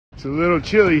It's a little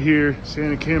chilly here.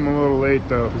 Santa came a little late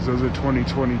though, because those are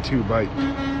 2022 bikes.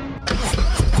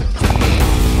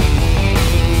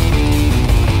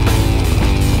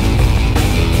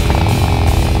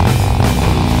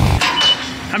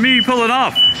 How many are you pulling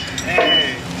off?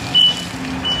 Hey,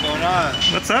 what's going on?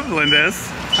 What's up, Melendez?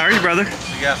 How are you, brother?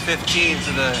 We got 15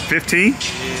 today. 15?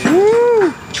 Yeah.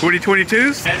 Woo!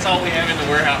 2022s? That's all we have in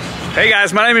the warehouse. Hey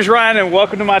guys, my name is Ryan and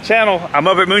welcome to my channel. I'm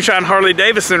up at Moonshine Harley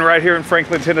Davidson right here in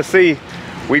Franklin, Tennessee.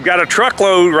 We've got a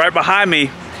truckload right behind me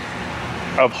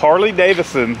of Harley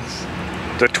Davidsons,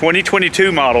 the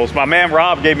 2022 models. My man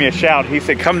Rob gave me a shout. He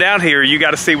said, come down here, you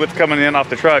got to see what's coming in off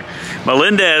the truck.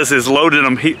 Melendez is loading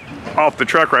them off the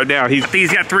truck right now. He's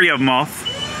got 3 of them off.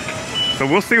 So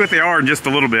we'll see what they are in just a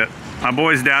little bit. My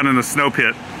boy's down in the snow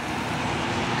pit.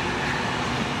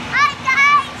 Hi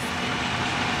guys!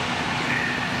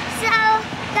 So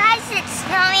guys, it's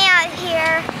snowing out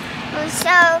here.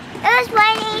 So it was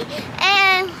raining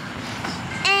and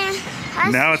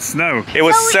now it's snow. It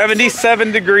was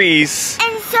 77 degrees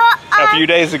a few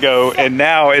days ago, and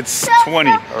now it's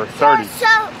 20 or 30.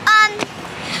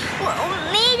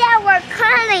 Me that were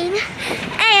coming,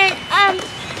 and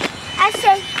I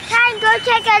said, "Can I go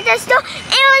check out the snow?"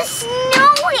 It was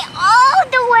snowing all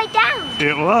the way down.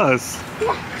 It was.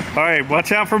 All right,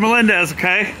 watch out for Melendez,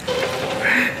 okay?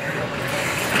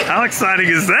 How exciting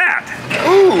is that?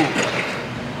 Ooh!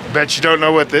 Bet you don't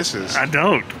know what this is. I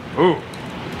don't. Ooh.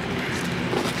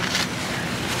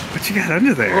 What you got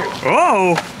under there?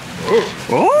 Oh! Ooh.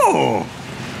 Oh!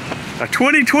 A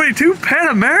 2022 Pan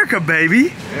America,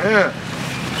 baby! Yeah.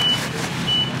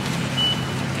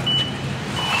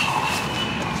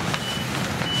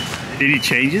 Any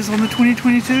changes on the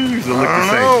 2022, or does it look the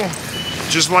same? I don't know.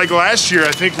 Just like last year,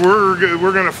 I think we're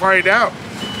gonna find out.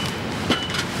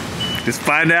 Just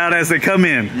find out as they come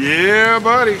in. Yeah,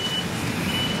 buddy.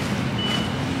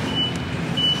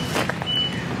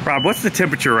 Rob, what's the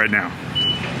temperature right now?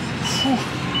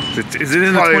 Is it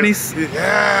in the 20s?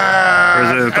 Yeah. Or is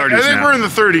it in the 30s I think now? we're in the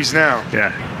 30s now.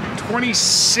 Yeah.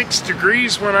 26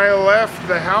 degrees when I left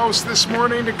the house this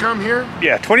morning to come here.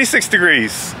 Yeah, 26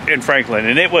 degrees in Franklin,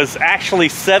 and it was actually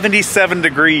 77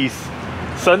 degrees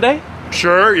Sunday?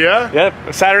 Sure, yeah.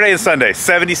 Yep, Saturday and Sunday,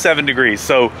 77 degrees.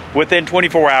 So within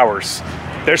 24 hours,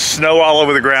 there's snow all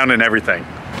over the ground and everything.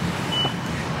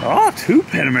 Oh, 2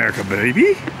 Pan America,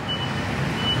 baby.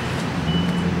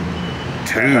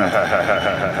 2.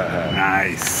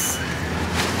 Nice.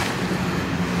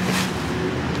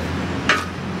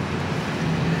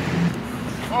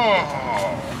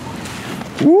 Oh.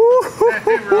 Woo!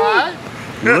 Hey, right?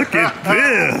 Look at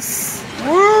this.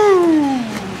 Woo!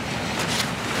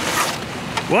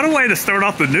 What a way to start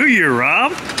off the new year,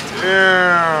 Rob.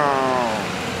 Yeah.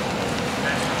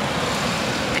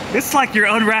 It's like you're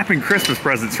unwrapping Christmas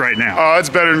presents right now. Oh, it's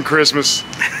better than Christmas.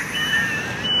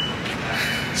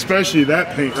 Especially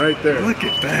that paint right there. Look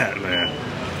at that, man.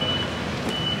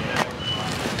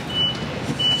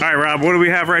 All right, Rob, what do we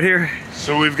have right here?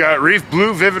 So we've got Reef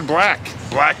Blue Vivid Black.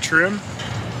 Black trim.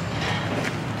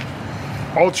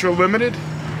 Ultra limited.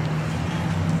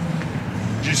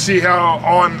 Did you see how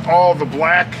on all the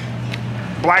black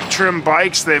trim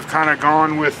bikes they've kind of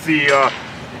gone with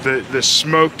the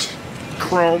smoked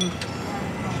chrome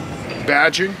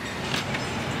badging?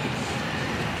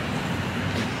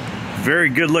 Very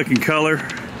good looking color.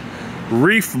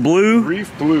 Reef Blue.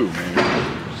 Reef Blue, man.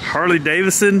 Harley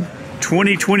Davidson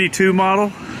 2022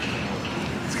 model.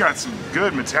 It's got some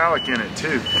good metallic in it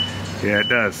too. Yeah, it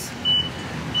does.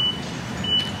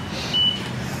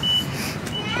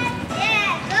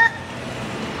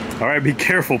 All right, be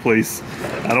careful, please.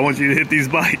 I don't want you to hit these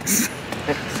bikes.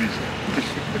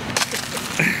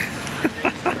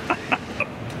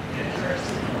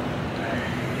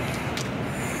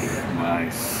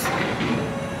 Nice.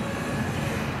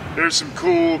 There's some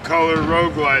cool color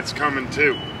road glides coming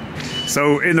too.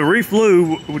 So in the Reef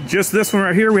Blue, just this one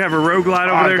right here, we have a road glide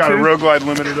over there too? I've got a road glide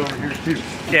limited over here too.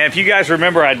 Yeah, if you guys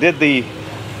remember, I did the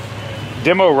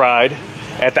demo ride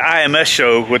at the IMS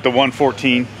show with the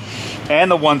 114 and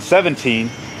the 117.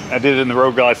 I did it in the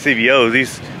Road Glide CVO.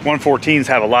 These 114s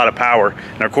have a lot of power.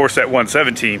 And of course that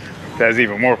 117 has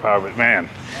even more power, but man.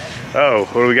 Oh,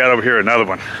 what do we got over here? Another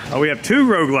one. Oh, we have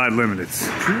 2 Road Glide Limiteds.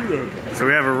 So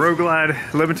we have a Road Glide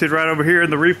Limited right over here in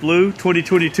the Reef Blue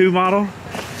 2022 model.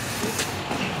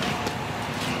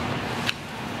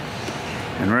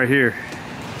 And right here.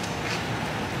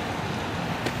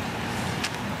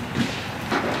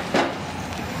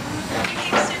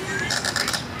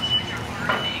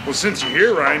 Well, since you're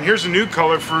here, Ryan, here's a new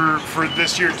color for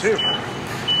this year too.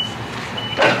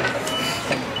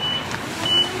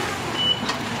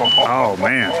 Oh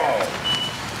man.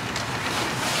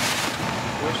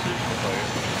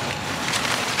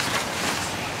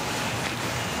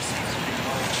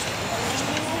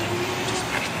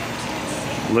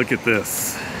 Look at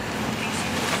this.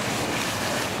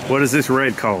 What is this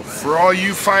red called? For all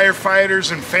you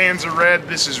firefighters and fans of red,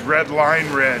 this is Red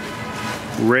Line Red.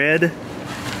 Red?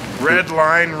 Red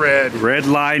Line Red. Red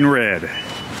Line Red.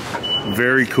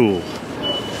 Very cool.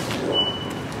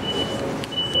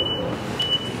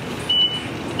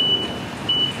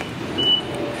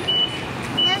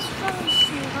 That's from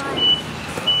Shanghai.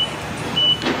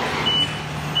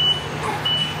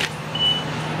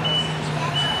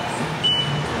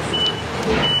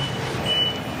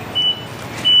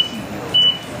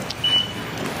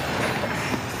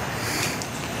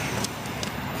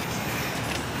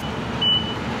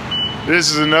 This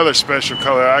is another special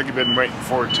color I've been waiting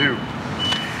for too.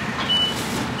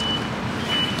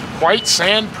 White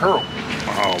Sand Pearl.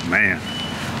 Oh man.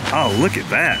 Oh, look at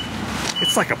that.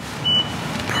 It's like a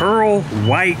pearl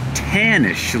white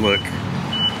tannish look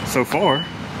so far.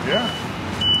 Yeah.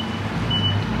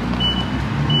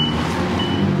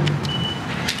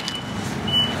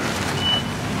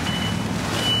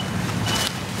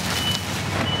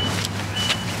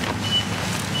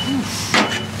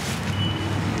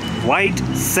 White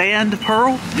sand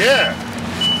pearl? Yeah.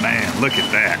 Man, look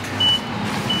at that.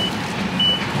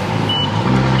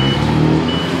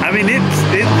 I mean,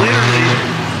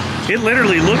 it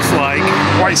literally looks like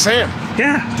White sand.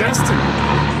 yeah, Destiny.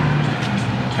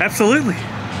 absolutely.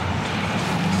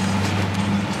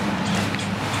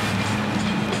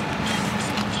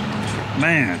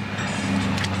 Man.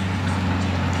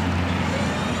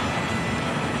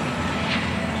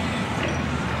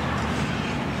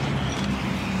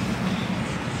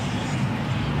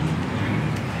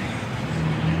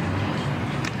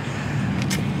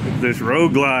 This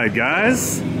Road Glide,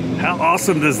 guys. How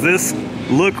awesome does this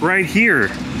look right here?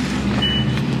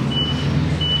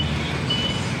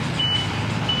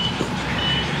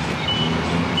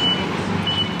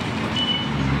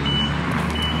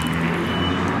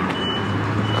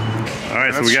 All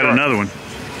right, so we got another one.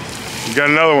 You got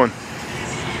another one.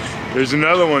 There's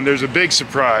another one. There's a big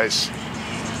surprise.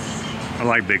 I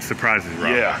like big surprises,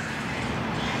 Rob. Yeah.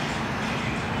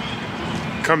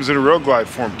 Comes in a Road Glide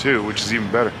form too, which is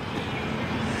even better.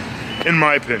 In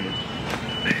my opinion.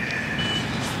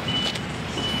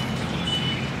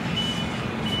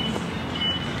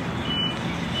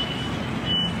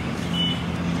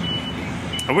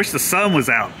 I wish the sun was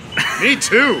out. Me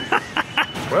too.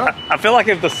 Well, I feel like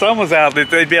if the sun was out, that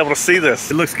they'd be able to see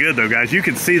this. It looks good though, guys. You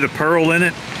can see the pearl in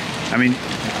it. I mean,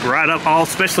 right up all,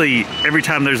 especially every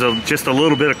time there's just a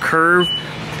little bit of curve,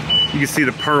 you can see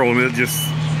the pearl and it just,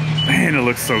 man, it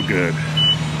looks so good.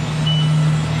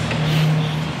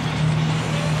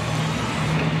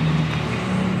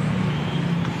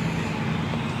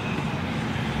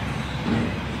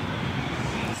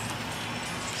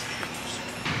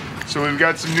 so we've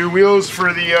got some new wheels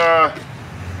for the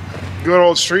good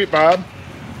old Street Bob.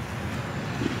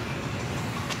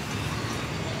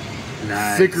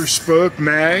 Nice. Thicker spoke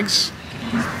mags.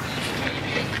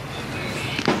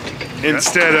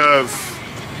 Instead of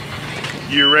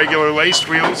your regular laced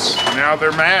wheels, now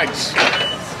they're mags.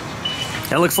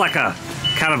 That looks like a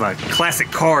kind of a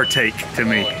classic car take to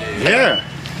me. Yeah.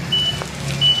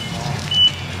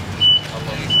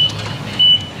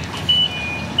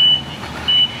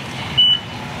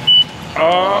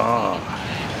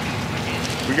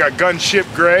 We got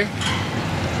Gunship Gray.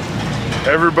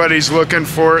 Everybody's looking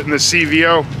for it in the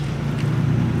CVO.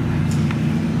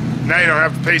 Now you don't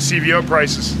have to pay CVO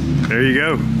prices. There you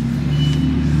go.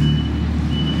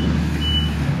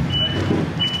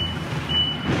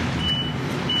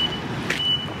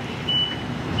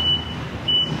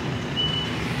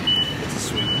 It's a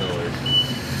sweet color.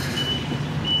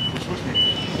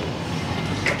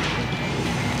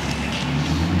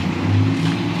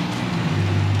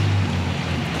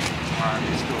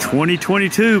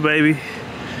 2022, baby.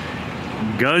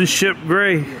 Gunship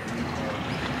Gray.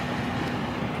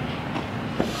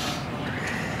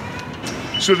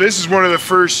 So this is one of the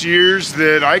first years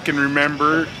that I can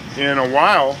remember in a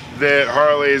while that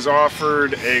Harley has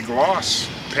offered a gloss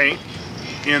paint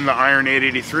in the Iron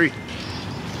 883.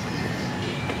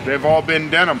 They've all been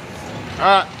denim.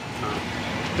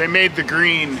 They made the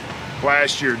green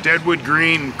last year, Deadwood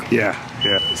green. Yeah.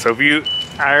 So if you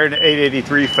Iron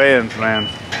 883 fans, man,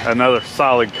 another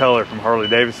solid color from Harley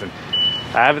Davidson.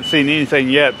 I haven't seen anything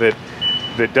yet that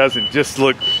doesn't just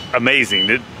look amazing.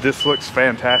 This looks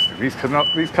fantastic. These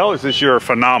colors this year are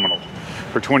phenomenal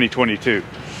for 2022.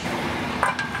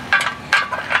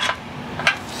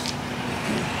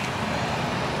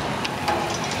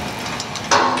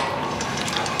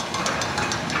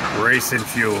 Racing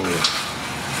fuel.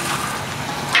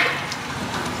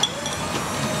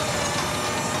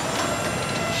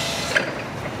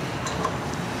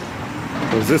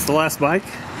 Was this the last bike?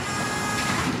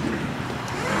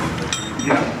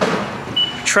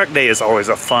 Yeah. Truck day is always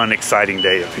a fun, exciting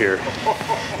day up here.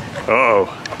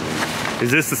 Uh-oh.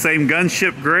 Is this the same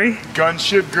gunship gray?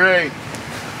 Gunship gray.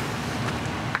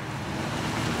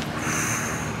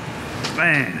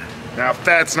 Man. Now, if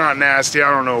that's not nasty, I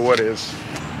don't know what is.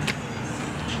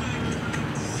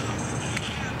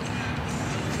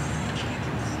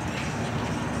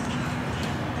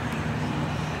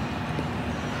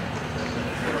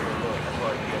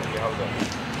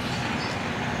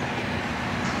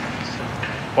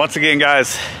 Once again,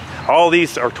 guys, all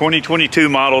these are 2022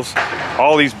 models,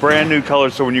 all these brand new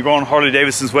colors. So when you go on Harley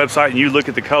Davidson's website and you look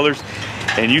at the colors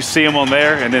and you see them on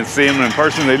there and then see them in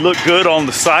person, they look good on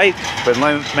the site, but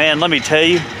man, let me tell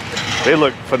you, they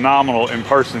look phenomenal in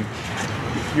person.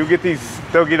 You'll get these,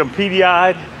 they'll get them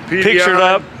PDI'd, pictured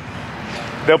up.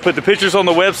 They'll put the pictures on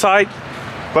the website.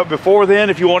 But before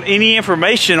then, if you want any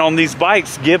information on these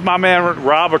bikes, give my man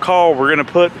Rob a call. We're gonna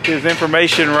put his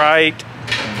information right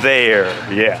there.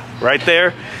 Yeah, right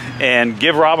there. And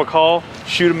give Rob a call,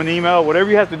 shoot him an email, whatever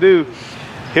you have to do.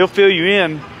 He'll fill you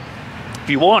in. If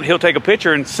you want, he'll take a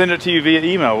picture and send it to you via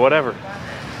email, whatever.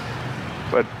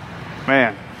 But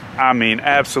man, I mean,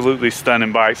 absolutely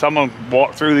stunning bikes. I'm gonna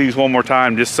walk through these one more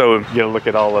time just so you get a look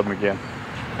at all of them again.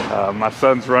 My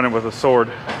son's running with a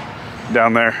sword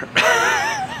down there.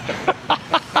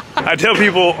 I tell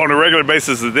people on a regular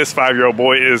basis that this 5-year-old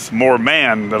boy is more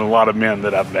man than a lot of men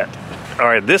that I've met. All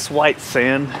right, this white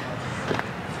sand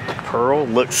pearl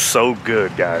looks so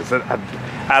good, guys.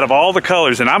 Out of all the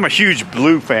colors, and I'm a huge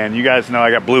blue fan. You guys know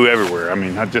I got blue everywhere. I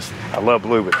mean, I love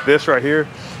blue, but this right here,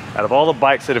 out of all the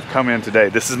bikes that have come in today,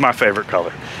 this is my favorite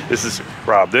color. This is,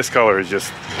 Rob, this color is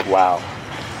just, wow.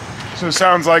 So it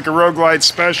sounds like a Rogue Light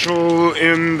special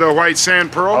in the white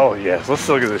sand pearl? Oh yes, let's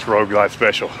look at this Rogue Light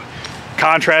special.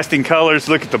 Contrasting colors,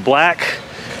 look at the black.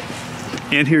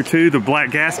 In here too, the black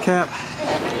gas cap.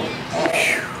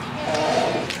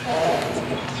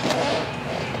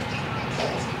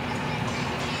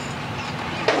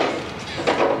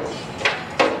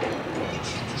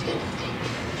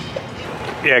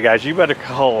 Yeah guys, you better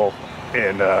call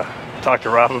and talk to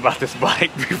Rob about this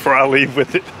bike before I leave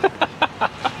with it.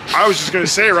 I was just gonna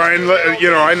say, Ryan,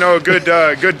 you know, I know a good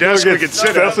desk we could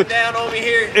sit at. Down over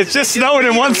here. It's just snowing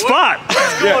in one spot.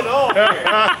 What's going on?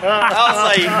 I was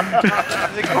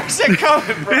like, where's that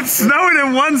coming from? It's snowing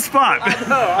in one spot. I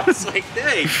know. I was like,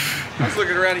 dang. I was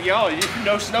looking around at y'all.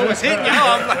 No snow was hitting y'all.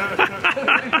 I'm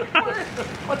like,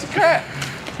 what's the crap?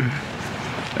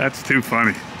 That's too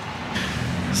funny.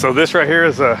 So this right here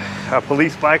is a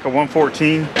police bike, a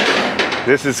 114.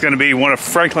 This is going to be one of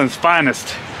Franklin's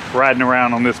finest riding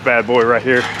around on this bad boy right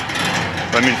here.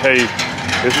 Let me tell you,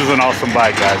 this is an awesome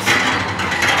bike, guys.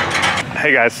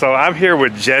 Hey guys, so I'm here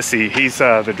with Jesse. He's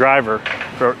the driver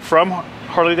from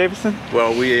Harley Davidson.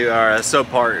 Well, we are a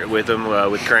sub-part with him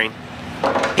with Crane.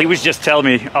 He was just telling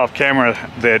me off camera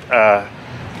that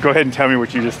go ahead and tell me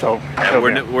what you just told me.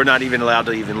 We're not even allowed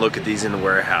to even look at these in the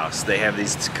warehouse. They have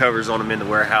these covers on them in the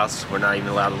warehouse. We're not even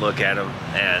allowed to look at them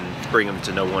and bring them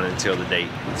to no one until the date.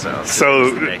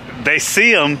 So they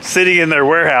see them sitting in their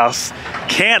warehouse,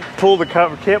 can't pull the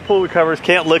covers,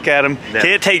 can't look at them,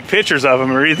 can't take pictures of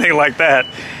them or anything like that,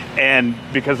 and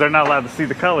because they're not allowed to see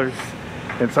the colors.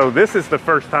 And so this is the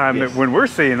first time that when we're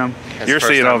seeing them, you're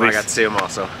seeing all these. I got to see them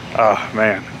also. Oh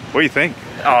man, what do you think?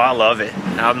 Oh, I love it.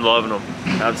 I'm loving them.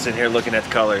 I'm sitting here looking at the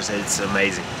colors. It's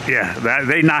amazing. Yeah,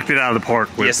 they knocked it out of the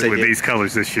park with Yes, they did. these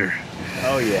colors this year.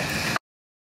 Oh yeah.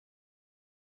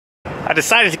 I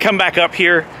decided to come back up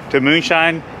here to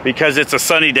Moonshine because it's a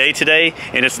sunny day today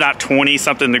and it's not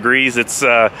 20-something degrees. It's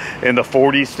in the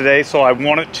 40s today. So I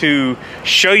wanted to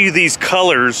show you these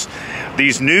colors,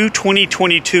 these new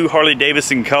 2022 Harley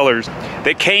Davidson colors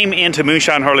that came into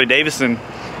Moonshine Harley Davidson.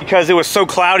 Because it was so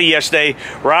cloudy yesterday,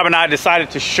 Rob and I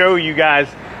decided to show you guys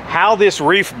how this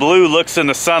reef blue looks in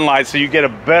the sunlight so you get a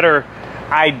better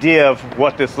idea of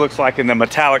what this looks like in the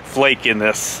metallic flake in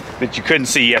this that you couldn't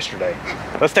see yesterday.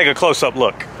 Let's take a close-up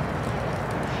look.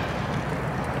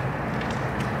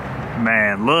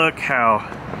 Man, look how,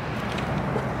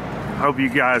 I hope you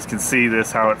guys can see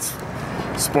this, how it's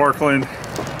sparkling.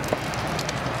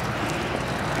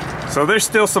 So there's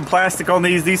still some plastic on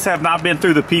these. These have not been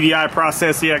through the PDI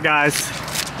process yet, guys.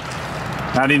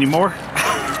 Not anymore.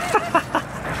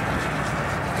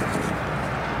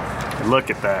 Look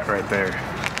at that right there.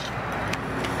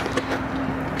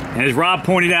 And as Rob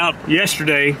pointed out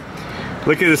yesterday,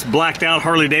 look at this blacked out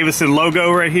Harley Davidson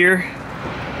logo right here.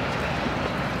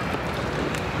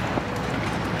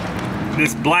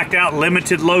 this blacked out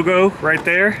limited logo right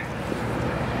there.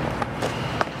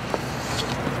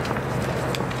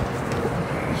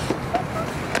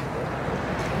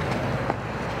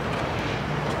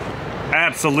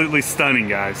 Absolutely stunning,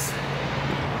 guys.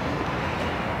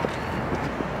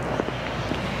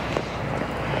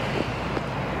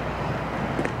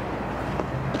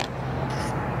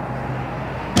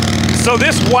 So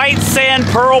this white sand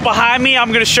pearl behind me, I'm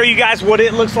going to show you guys what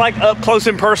it looks like up close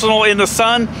and personal in the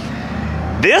sun.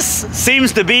 This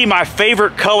seems to be my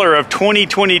favorite color of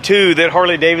 2022 that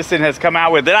Harley Davidson has come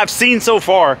out with, that I've seen so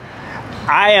far.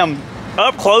 I am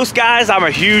up close, guys. I'm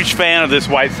a huge fan of this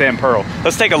white sand pearl.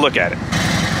 Let's take a look at it.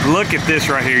 Look at this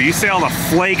right here. You see all the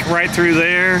flake right through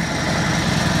there?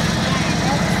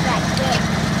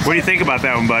 What do you think about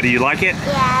that one, buddy? You like it?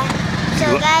 Yeah.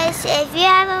 So guys, if you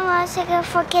have a motorcycle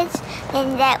for kids,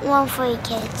 then that one for your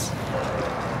kids.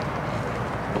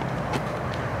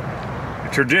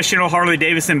 Traditional Harley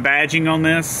Davidson badging on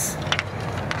this.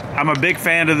 I'm a big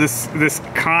fan of this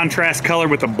contrast color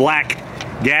with the black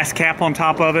gas cap on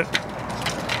top of it.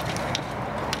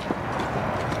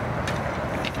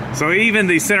 So even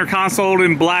the center console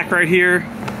in black right here.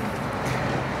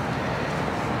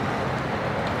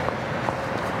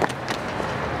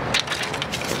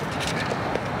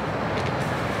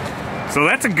 So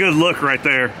that's a good look right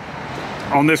there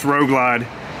on this Road Glide.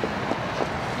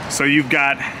 So you've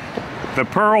got the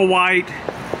pearl white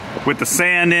with the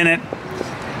sand in it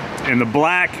and the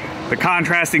black, the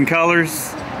contrasting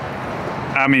colors.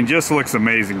 I mean, just looks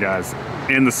amazing, guys,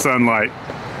 in the sunlight.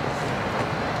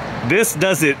 This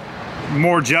does it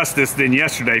more justice than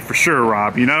yesterday for sure,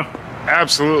 Rob, you know?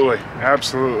 Absolutely,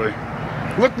 absolutely.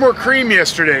 Looked more cream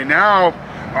yesterday. Now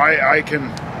I can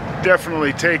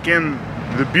definitely take in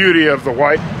the beauty of the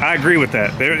white. I agree with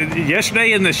that.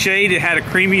 Yesterday in the shade, it had a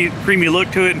creamy look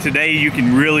to it, and today you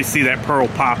can really see that pearl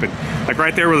popping. Like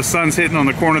right there where the sun's hitting on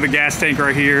the corner of the gas tank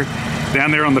right here,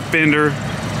 down there on the fender.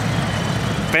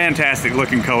 Fantastic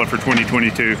looking color for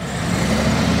 2022.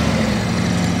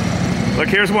 Look,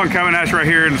 here's one coming at us right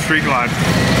here in the Street Glide.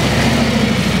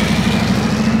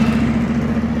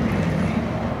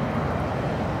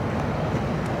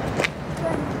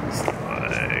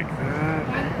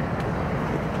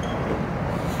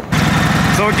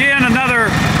 So again, another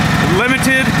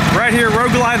limited right here,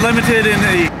 Road Glide limited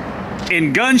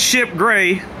in gunship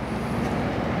gray.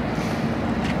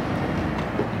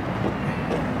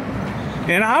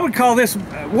 And I would call this,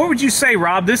 what would you say,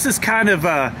 Rob? This is kind of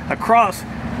a cross.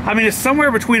 I mean, it's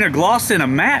somewhere between a gloss and a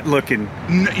matte looking.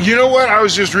 You know what? I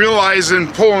was just realizing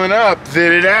pulling up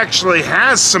that it actually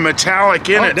has some metallic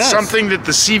in it, something that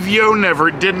the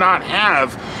CVO did not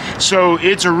have. So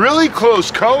it's a really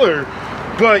close color,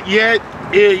 but yet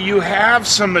you have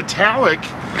some metallic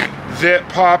that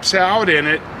pops out in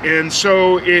it, and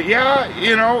so yeah,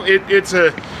 you know, it's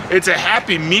a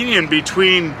happy medium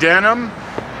between denim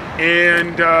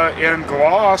and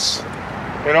gloss.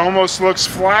 It almost looks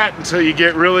flat until you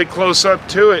get really close up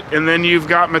to it, and then you've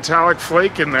got metallic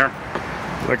flake in there.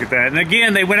 Look at that. And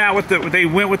again, they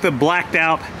went with the blacked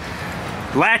out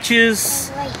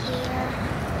latches, Right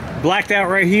here. blacked out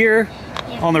right here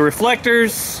on the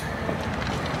reflectors,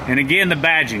 and again the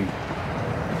badging.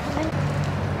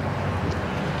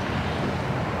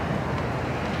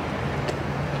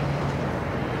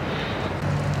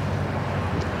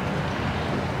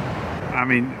 I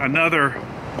mean, another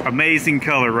amazing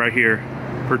color right here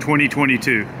for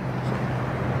 2022.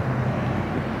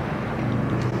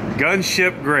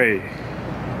 Gunship gray.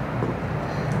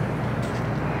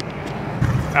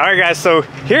 All right, guys, so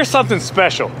here's something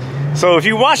special. So if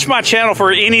you watch my channel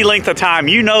for any length of time,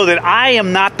 you know that I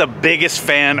am not the biggest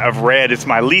fan of red. It's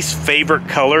my least favorite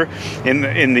color in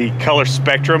the color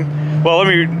spectrum. Well,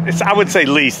 I would say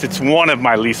least. It's one of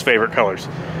my least favorite colors.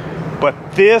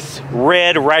 But this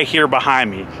red right here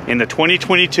behind me in the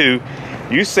 2022,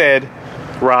 you said,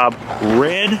 Rob,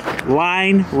 red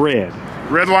line red.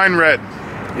 Red line red.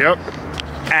 Yep.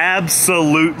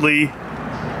 Absolutely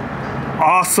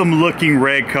awesome looking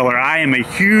red color. I am a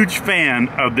huge fan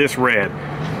of this red.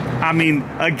 I mean,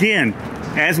 again,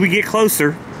 as we get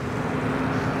closer,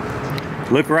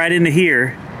 look right into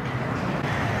here.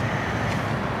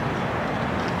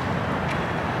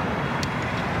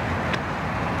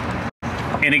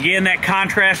 And again, that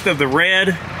contrast of the red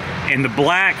and the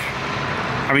black,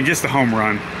 I mean, just a home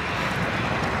run.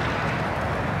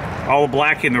 All the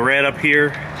black and the red up here.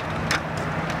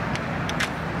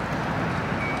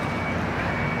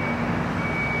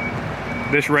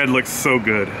 This red looks so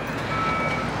good.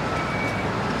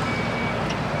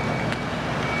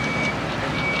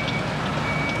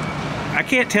 I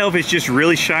can't tell if it's just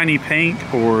really shiny paint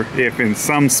or if in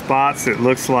some spots it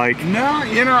looks like. No,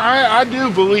 you know, I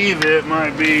do believe it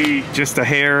might be just a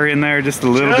hair in there, just a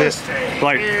little bit.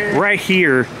 Like right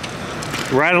here,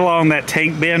 right along that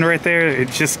tank bend right there, it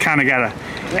just kind of got a,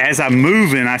 as I'm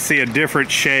moving, I see a different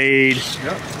shade.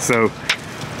 Yep. So,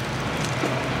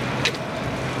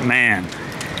 man.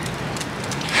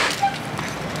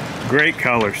 Great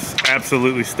colors,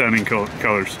 absolutely stunning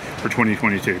colors for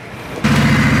 2022.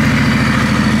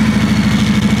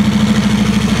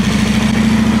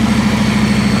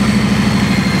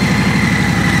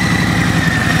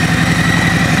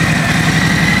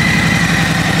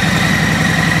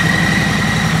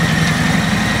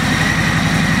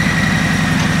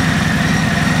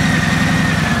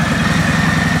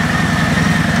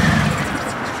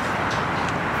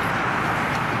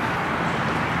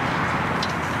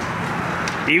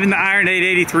 Even the Iron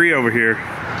 883 over here,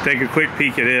 take a quick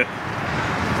peek at it.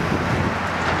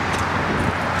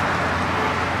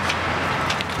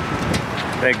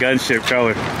 That gunship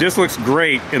color just looks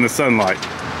great in the sunlight.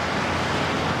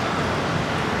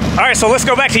 All right, so let's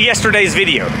go back to yesterday's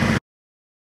video.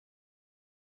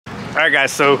 All right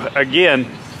guys, so again,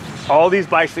 all these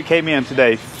bikes that came in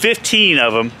today, 15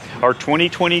 of them are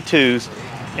 2022s,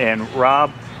 and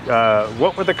Rob,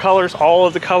 what were the colors, all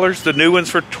of the colors, the new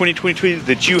ones for 2022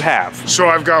 that you have? So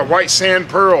I've got White Sand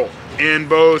Pearl in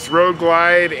both Road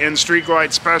Glide and Street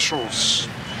Glide Specials.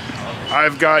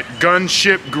 I've got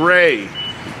Gunship Gray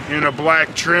in a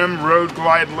black trim, Road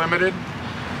Glide Limited.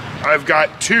 I've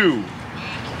got 2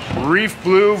 Reef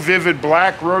Blue Vivid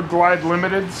Black Road Glide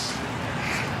Limiteds,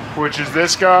 which is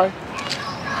this guy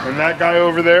and that guy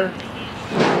over there.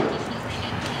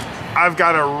 I've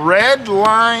got a Red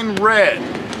Line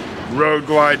Red Road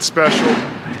Glide Special,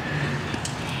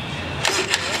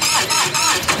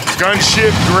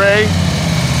 Gunship Gray,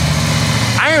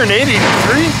 Iron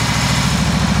 883.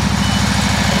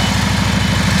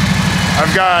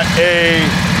 I've got a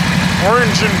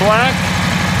Orange and Black,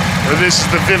 or this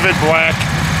is the Vivid Black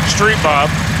Street Bob.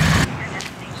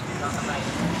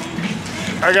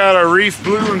 I got a Reef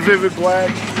Blue and Vivid Black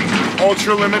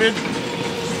Ultra Limited.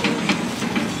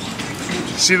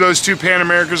 See those 2 Pan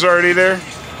Americas already there?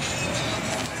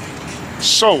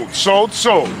 Sold, sold,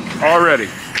 sold already.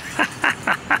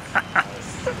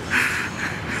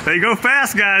 They go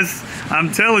fast, guys.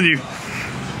 I'm telling you.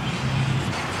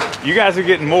 You guys are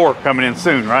getting more coming in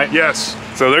soon, right? Yes.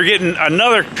 So they're getting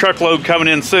another truckload coming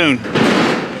in soon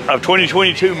of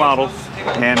 2022 models,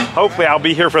 and hopefully I'll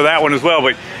be here for that one as well.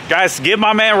 But guys, give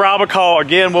my man Rob a call.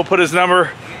 Again, we'll put his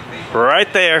number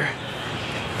right there.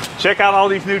 Check out all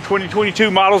these new 2022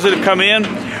 models that have come in.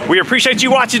 We appreciate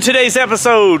you watching today's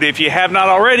episode. If you have not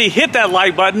already, hit that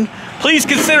like button. Please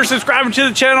consider subscribing to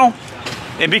the channel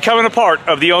and becoming a part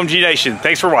of the OMG Nation.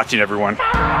 Thanks for watching, everyone.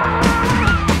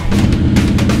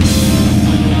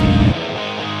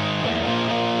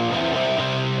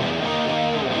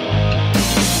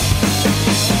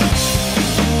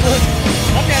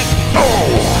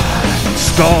 Oh,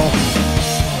 stall.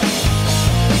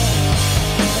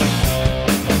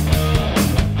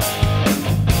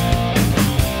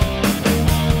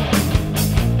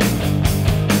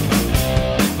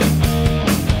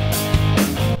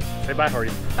 Say bye,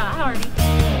 Hardy. Bye, Hardy.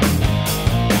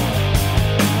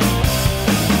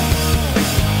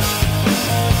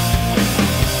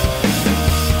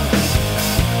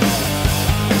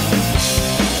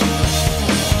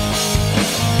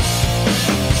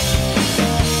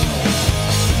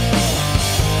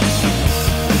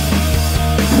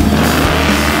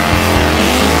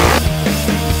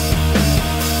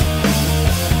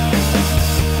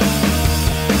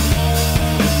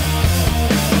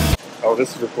 Oh,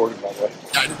 this is recorded, by the way.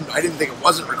 I didn't think it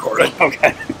wasn't recorded.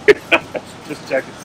 Okay.